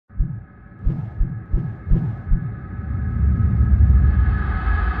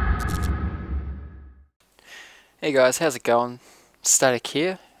Hey guys, how's it going? Static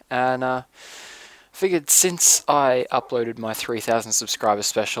here, and figured since I uploaded my 3,000 subscriber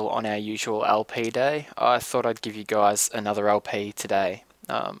special on our usual LP day, I thought I'd give you guys another LP today.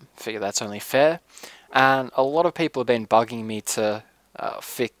 Figure that's only fair, and a lot of people have been bugging me to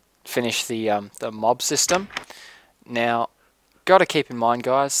finish the mob system. Now, got to keep in mind,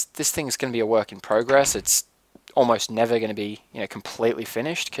 guys, this thing is going to be a work in progress. It's almost never going to be completely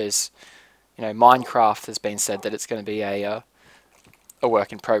finished because Minecraft has been said that it's going to be a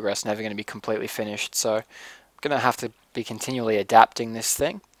work in progress, never going to be completely finished. So I'm going to have to be continually adapting this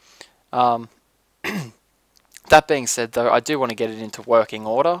thing. That being said, though, I do want to get it into working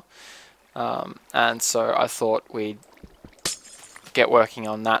order, and so I thought we'd get working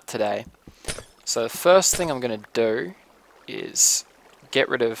on that today. So the first thing I'm going to do is get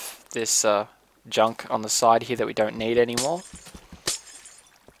rid of this junk on the side here that we don't need anymore,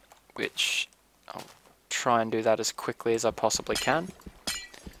 which I'll try and do that as quickly as I possibly can.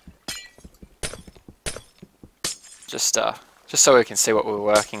 Just so we can see what we're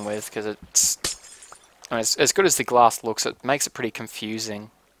working with, because it's, I mean, as good as the glass looks, it makes it pretty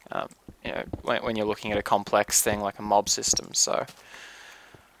confusing, when you're looking at a complex thing like a mob system. So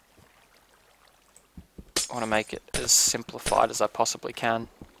I want to make it as simplified as I possibly can.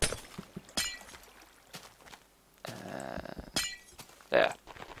 There.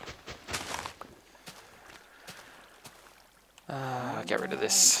 Get rid of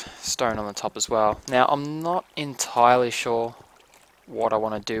this stone on the top as well. Now, I'm not entirely sure what I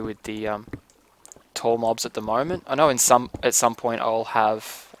want to do with the tall mobs at the moment. I know at some point I'll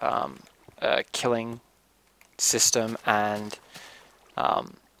have a killing system and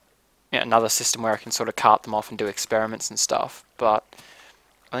another system where I can sort of cart them off and do experiments and stuff. But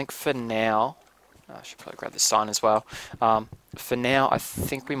I think for now, I should probably grab this sign as well. For now, I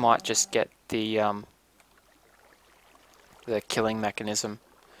think we might just get the killing mechanism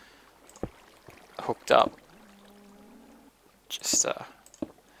hooked up. Just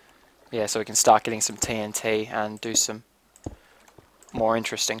yeah, so we can start getting some TNT and do some more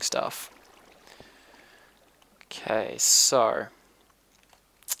interesting stuff. Okay, so I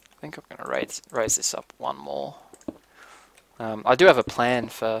think I'm going to raise this up one more. I do have a plan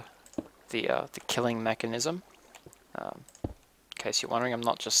for the killing mechanism. In case you're wondering, I'm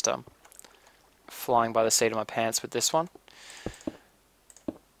not just flying by the seat of my pants with this one.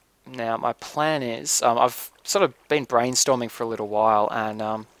 Now, my plan is, I've sort of been brainstorming for a little while,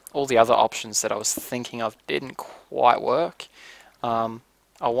 and all the other options that I was thinking of didn't quite work. I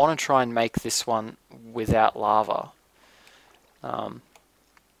want to try and make this one without lava. And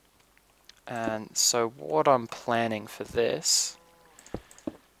so what I'm planning for this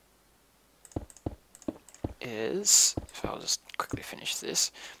is, if I'll just quickly finish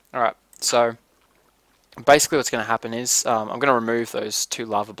this. Alright, so basically what's going to happen is I'm going to remove those two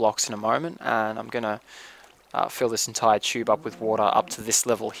lava blocks in a moment, and I'm going to fill this entire tube up with water up to this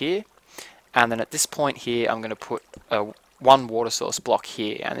level here, and then at this point here I'm going to put one water source block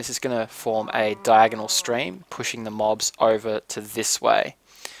here, and this is going to form a diagonal stream pushing the mobs over to this way.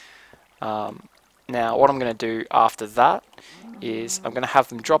 Now what I'm going to do after that is I'm going to have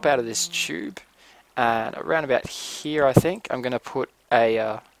them drop out of this tube, and around about here I think I'm going to put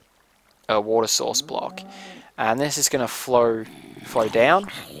a water source block, and this is going to flow down,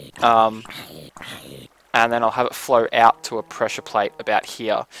 and then I'll have it flow out to a pressure plate about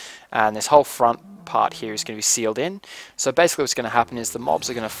here, and this whole front part here is going to be sealed in. So basically what's going to happen is the mobs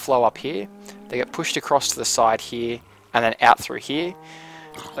are going to flow up here, they get pushed across to the side here, and then out through here.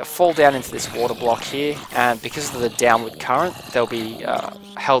 They fall down into this water block here, and because of the downward current they'll be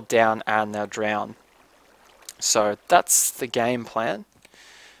held down and they'll drown. So that's the game plan.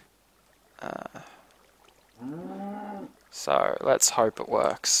 So let's hope it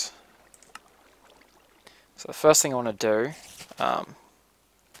works. So the first thing I want to do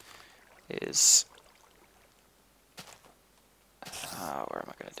is where am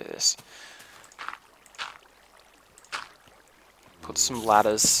I going to do this? Put some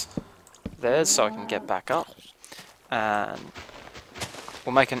ladders there so I can get back up, and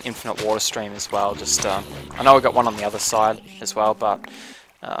we'll make an infinite water stream as well. Just I know I've got one on the other side as well, but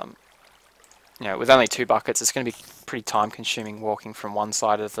with only 2 buckets, it's going to be pretty time-consuming walking from one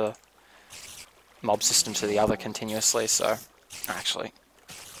side of the mob system to the other continuously. So, actually,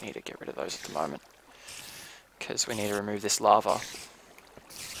 I need to get rid of those at the moment because we need to remove this lava.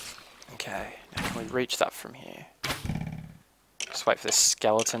 Okay, now can we reach that from here? Just wait for this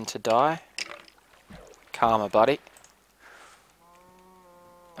skeleton to die. Karma, buddy.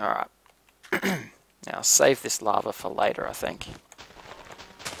 Alright. Now, save this lava for later, I think.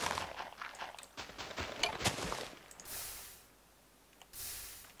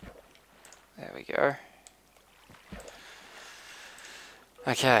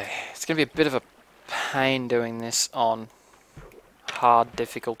 Okay, it's going to be a bit of a pain doing this on hard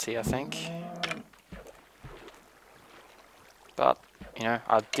difficulty, I think. But, you know,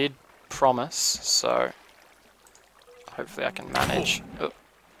 I did promise, so hopefully I can manage. Oh.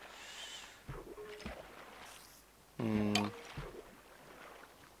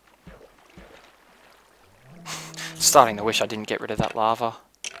 Starting to wish I didn't get rid of that lava.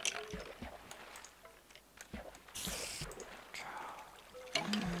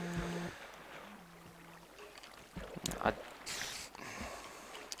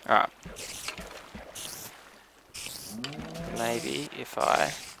 Alright. Maybe if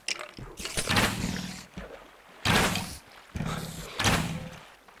I...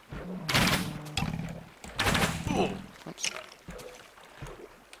 Oops.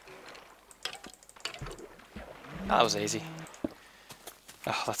 That was easy.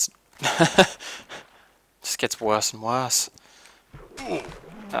 Oh, that's... just gets worse and worse.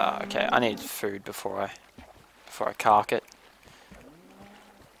 Okay, I need food before I cark it.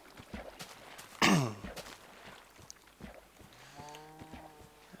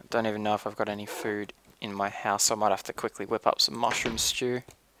 Don't even know if I've got any food in my house, so I might have to quickly whip up some mushroom stew.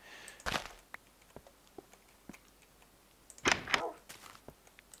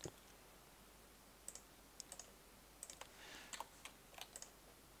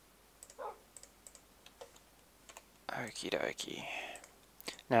 Okie dokie.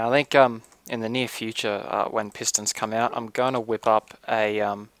 Now I think in the near future, when pistons come out, I'm going to whip up a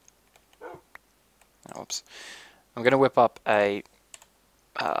oops. I'm going to whip up a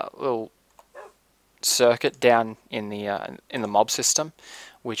little circuit down in the mob system,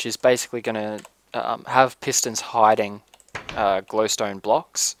 which is basically going to have pistons hiding glowstone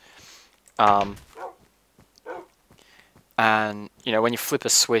blocks, and you know, when you flip a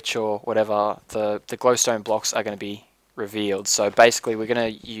switch or whatever, the glowstone blocks are going to be revealed. So basically, we're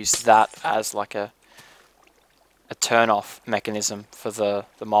going to use that as like a turn-off mechanism for the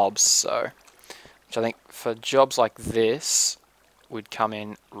mobs. So, which I think for jobs like this would come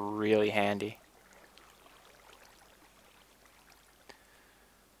in really handy.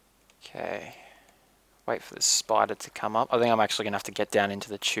 Okay, wait for this spider to come up. I think I'm actually going to have to get down into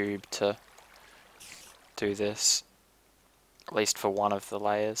the tube to do this, at least for one of the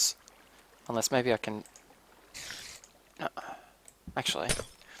layers. Unless maybe I can... No. Actually,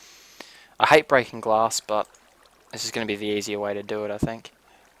 I hate breaking glass, but this is going to be the easier way to do it, I think.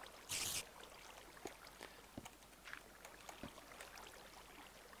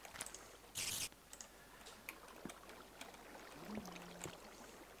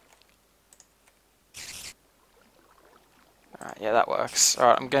 Alright, yeah, that works.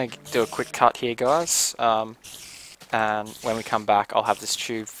 Alright, I'm going to do a quick cut here, guys. And when we come back, I'll have this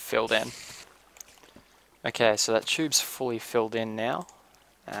tube filled in. Okay, so that tube's fully filled in now.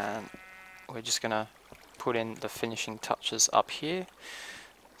 And we're just going to put in the finishing touches up here.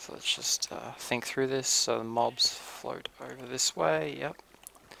 So let's just think through this. So the mobs float over this way, yep.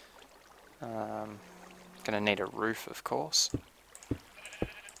 Going to need a roof, of course.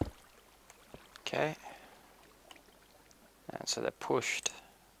 Okay. And so they're pushed.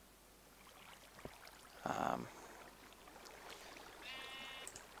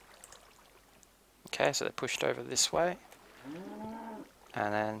 Okay, so they're pushed over this way.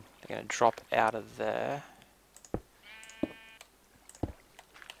 And then they're going to drop out of there.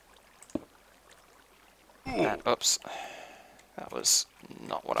 And, oops. That was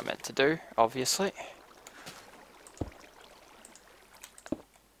not what I meant to do, obviously.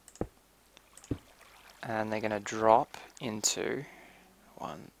 And they're going to drop into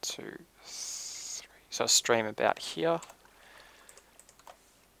 1, 2, 3. So a stream about here.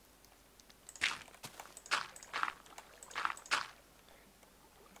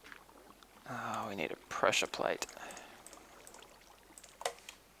 Oh, we need a pressure plate.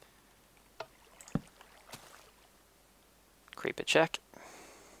 Creeper check.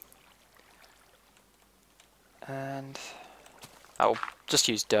 And I'll just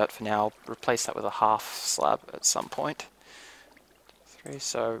use dirt for now. I'll replace that with a half slab at some point. 3,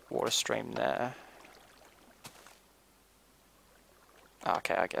 so water stream there. Oh,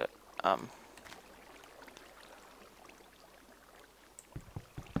 okay, I get it. Oh,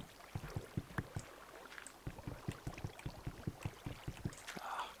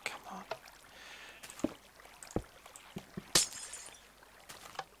 come on.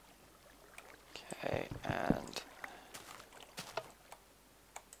 Okay, and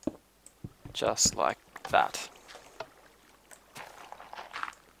just like that.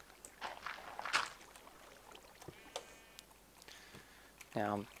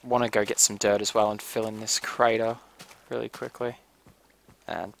 Now I want to go get some dirt as well and fill in this crater really quickly.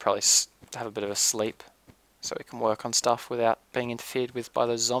 and probably have a bit of a sleep so we can work on stuff without being interfered with by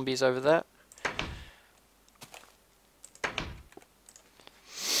those zombies over there.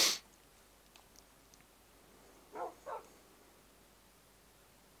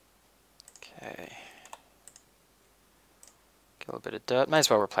 Okay. Get a little bit of dirt. May as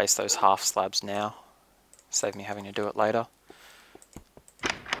well replace those half slabs now. Save me having to do it later.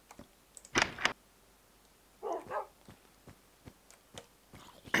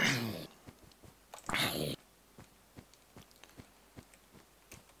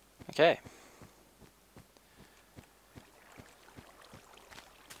 Okay.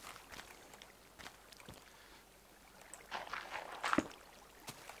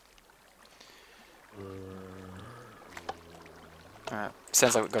 Alright,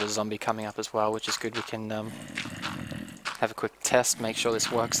 sounds like we've got a zombie coming up as well, which is good. We can have a quick test, make sure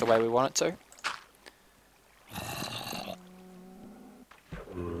this works the way we want it to.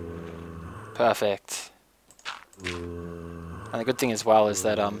 Perfect. And the good thing as well is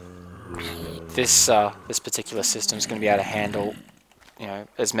that this particular system is going to be able to handle, you know,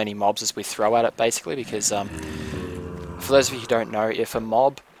 as many mobs as we throw at it, basically, because for those of you who don't know, if a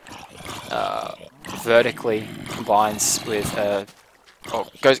mob vertically combines with or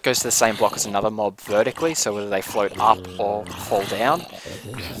goes to the same block as another mob vertically, so whether they float up or fall down,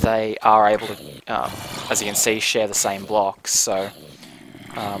 they are able to, as you can see, share the same blocks. So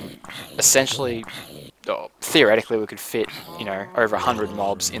essentially, theoretically, we could fit, you know, over 100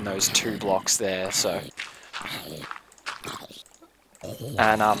 mobs in those 2 blocks there. So,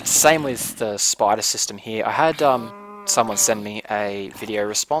 and same with the spider system here. I had someone send me a video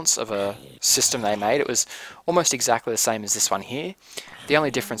response of a system they made. It was almost exactly the same as this one here. The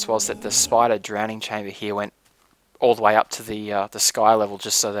only difference was that the spider drowning chamber here went all the way up to the sky level,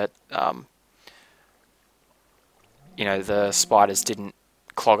 just so that you know, the spiders didn't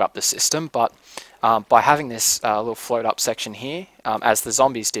clog up the system. But by having this little float up section here, as the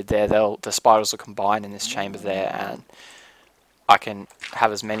zombies did there, the spiders will combine in this chamber there, and I can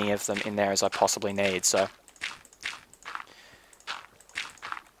have as many of them in there as I possibly need. So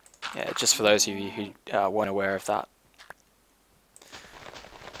yeah, just for those of you who weren't aware of that.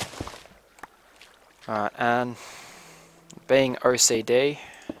 Alright, and being OCD,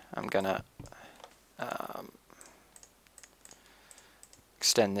 I'm gonna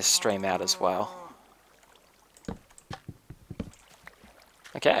extend this stream out as well.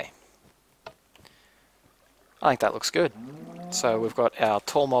 Okay. I think that looks good. So we've got our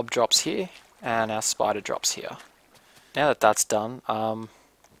tall mob drops here and our spider drops here. Now that that's done,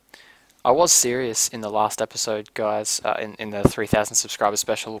 I was serious in the last episode, guys, in the 3,000 subscriber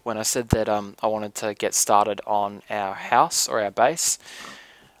special, when I said that I wanted to get started on our house or our base.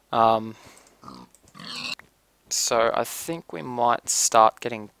 So I think we might start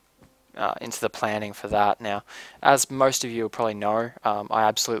getting into the planning for that now. As most of you will probably know, I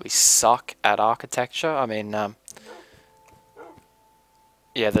absolutely suck at architecture. I mean,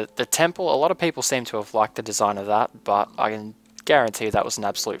 yeah, the temple, a lot of people seem to have liked the design of that, but I can guarantee that was an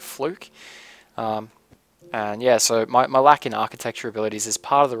absolute fluke. And yeah, so my lack in architecture abilities is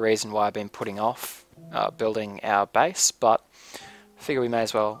part of the reason why I've been putting off building our base, but I figure we may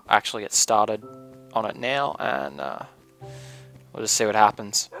as well actually get started on it now, and we'll just see what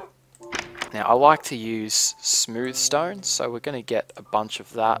happens. Now, I like to use smooth stone, so we're going to get a bunch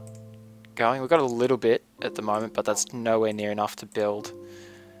of that going. We've got a little bit at the moment, but that's nowhere near enough to build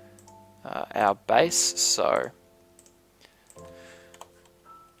our base, so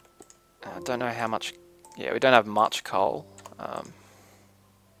I don't know how much. Yeah, we don't have much coal, but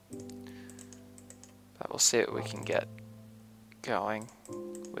we'll see what we can get going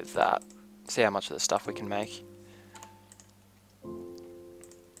with that. See how much of the stuff we can make.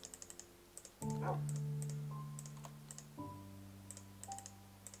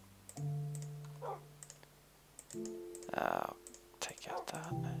 Take out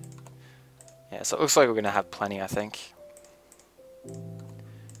that. Yeah, so it looks like we're going to have plenty, I think.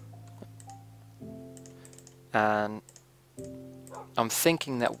 And I'm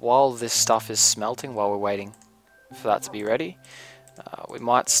thinking that while this stuff is smelting, while we're waiting for that to be ready, we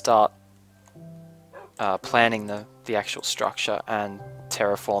might start planning the actual structure and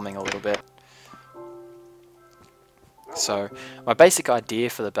terraforming a little bit. So my basic idea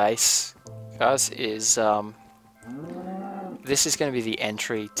for the base, guys, is this is going to be the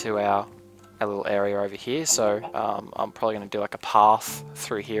entry to our little area over here. So I'm probably going to do like a path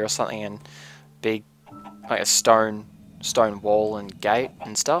through here or something, and big like a stone wall and gate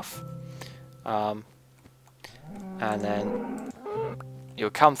and stuff. And then you'll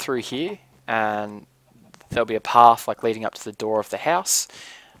come through here, and there'll be a path like leading up to the door of the house,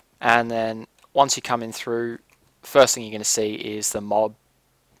 and then once you come in through, first thing you're going to see is the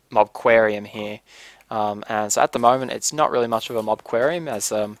mobquarium here. And so at the moment it's not really much of a mobquarium,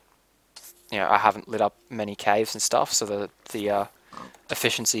 as you know, I haven't lit up many caves and stuff, so the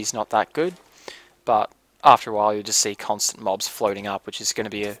efficiency is not that good. But after a while you'll just see constant mobs floating up, which is going to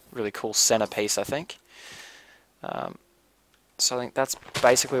be a really cool centerpiece, I think. So I think that's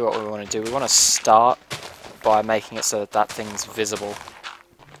basically what we want to do. We want to start by making it so that that thing's visible.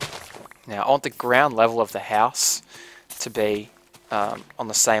 Now I want the ground level of the house to be on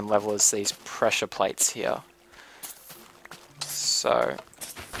the same level as these pressure plates here. So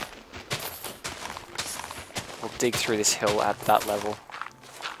we'll dig through this hill at that level.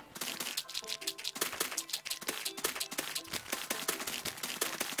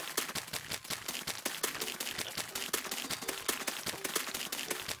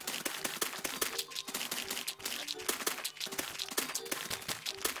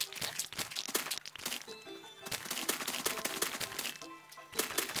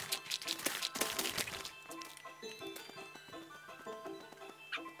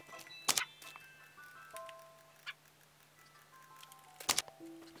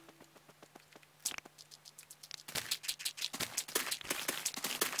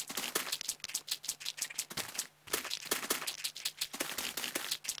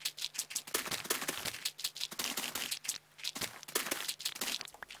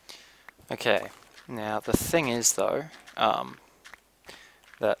 Okay, now the thing is though,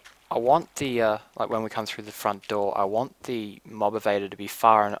 that I want the, like when we come through the front door, I want the mob evader to be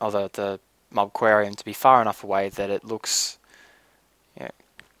far, or the mobquarium to be far enough away that it looks, you know,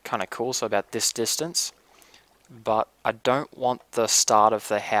 kind of cool, so about this distance. But I don't want the start of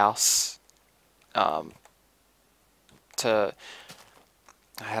the house to,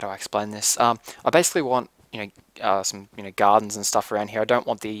 how do I explain this? I basically want, you know, some, you know, gardens and stuff around here. I don't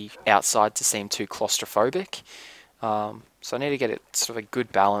want the outside to seem too claustrophobic. So I need to get it sort of a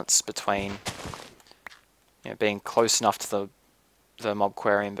good balance between, you know, being close enough to the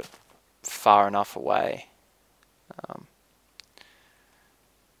mobquarium but far enough away.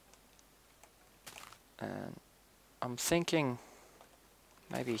 And I'm thinking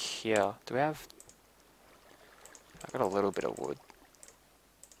maybe here. Do we have? I've got a little bit of wood.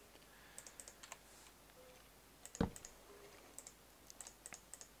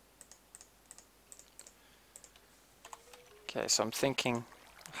 Okay, so I'm thinking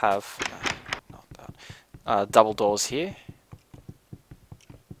have not that, double doors here.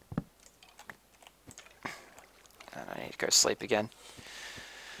 And I need to go sleep again.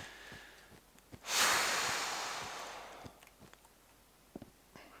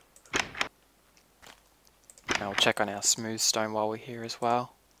 And I'll check on our smooth stone while we're here as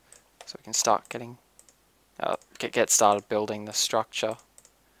well, so we can start getting get started building the structure.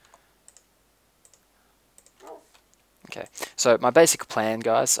 Okay, so my basic plan,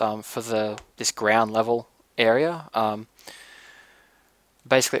 guys, for this ground level area,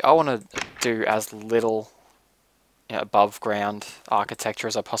 basically I want to do as little, you know, above ground architecture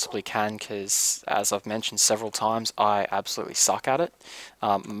as I possibly can, because as I've mentioned several times, I absolutely suck at it.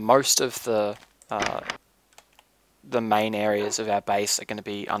 Most of the main areas of our base are going to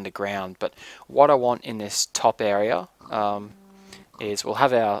be underground, but what I want in this top area is we'll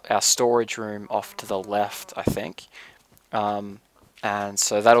have our storage room off to the left, I think. And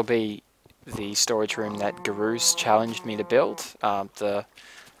so that'll be the storage room that Garus challenged me to build, the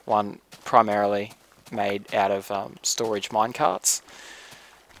one primarily made out of storage minecarts.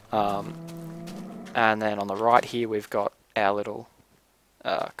 And then on the right here we've got our little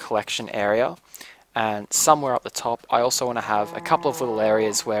collection area, and somewhere up the top I also want to have a couple of little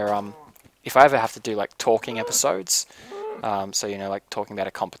areas where if I ever have to do like talking episodes, so, you know, like talking about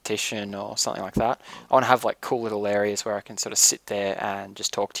a competition or something like that, I want to have like cool little areas where I can sort of sit there and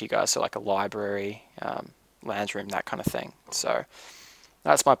just talk to you guys, so like a library, lounge room, that kind of thing. So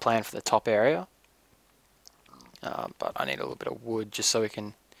that's my plan for the top area, but I need a little bit of wood just so we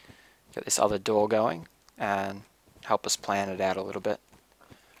can get this other door going and help us plan it out a little bit.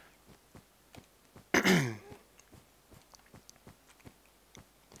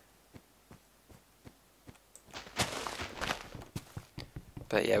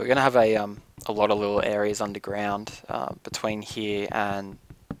 But yeah, we're going to have a lot of little areas underground between here and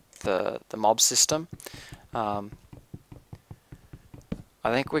the mob system. I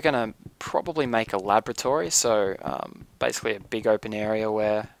think we're going to probably make a laboratory, so basically a big open area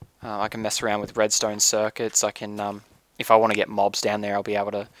where I can mess around with redstone circuits. I can, if I want to get mobs down there, I'll be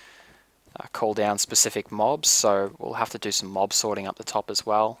able to call down specific mobs, so we'll have to do some mob sorting up the top as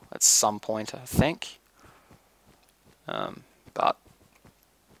well at some point, I think. But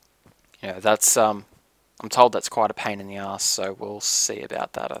yeah, that's I'm told that's quite a pain in the ass, so we'll see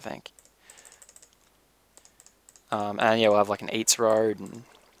about that, I think. And yeah, we'll have like an eats road and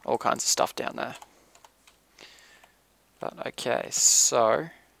all kinds of stuff down there. But okay, so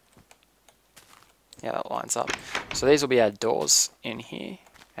yeah, that lines up. So these will be our doors in here,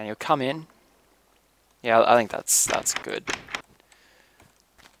 and you'll come in. Yeah, I think that's good.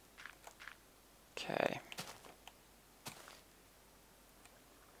 Okay.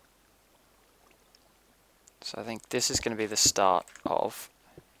 So I think this is going to be the start of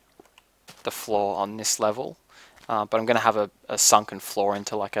the floor on this level. But I'm going to have a sunken floor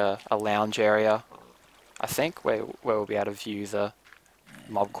into like a lounge area, I think, where we'll be able to view the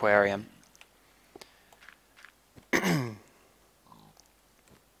Mobquarium.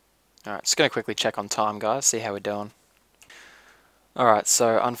 Alright, just going to quickly check on time, guys, see how we're doing. Alright,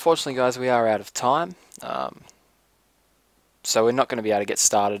 so unfortunately, guys, we are out of time. So we're not going to be able to get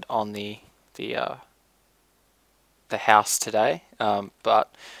started on the house today,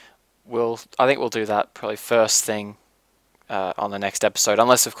 but I think we'll do that probably first thing on the next episode,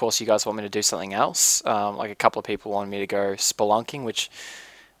 unless of course you guys want me to do something else. Like a couple of people wanted me to go spelunking, which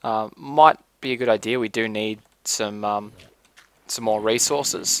might be a good idea. We do need some more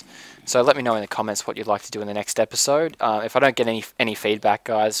resources, so let me know in the comments what you'd like to do in the next episode. If I don't get any feedback,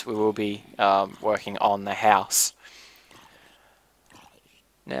 guys, we will be working on the house.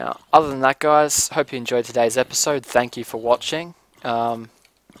 Now, other than that, guys, hope you enjoyed today's episode. Thank you for watching.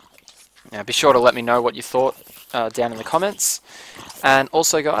 Be sure to let me know what you thought down in the comments. And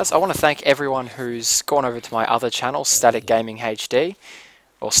also, guys, I want to thank everyone who's gone over to my other channel, Static Gaming HD,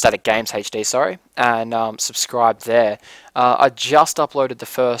 or Static Games HD, sorry, and subscribed there. I just uploaded the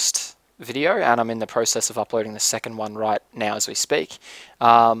first video, and I'm in the process of uploading the second one right now as we speak.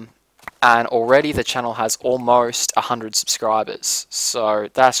 And already the channel has almost 100 subscribers. So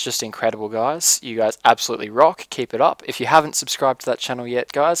that's just incredible, guys. You guys absolutely rock. Keep it up. If you haven't subscribed to that channel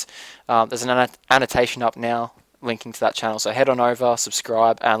yet, guys, there's an annotation up now linking to that channel. So head on over,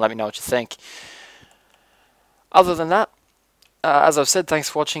 subscribe, and let me know what you think. Other than that, as I've said, thanks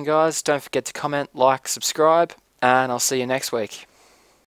for watching, guys. Don't forget to comment, like, subscribe, and I'll see you next week.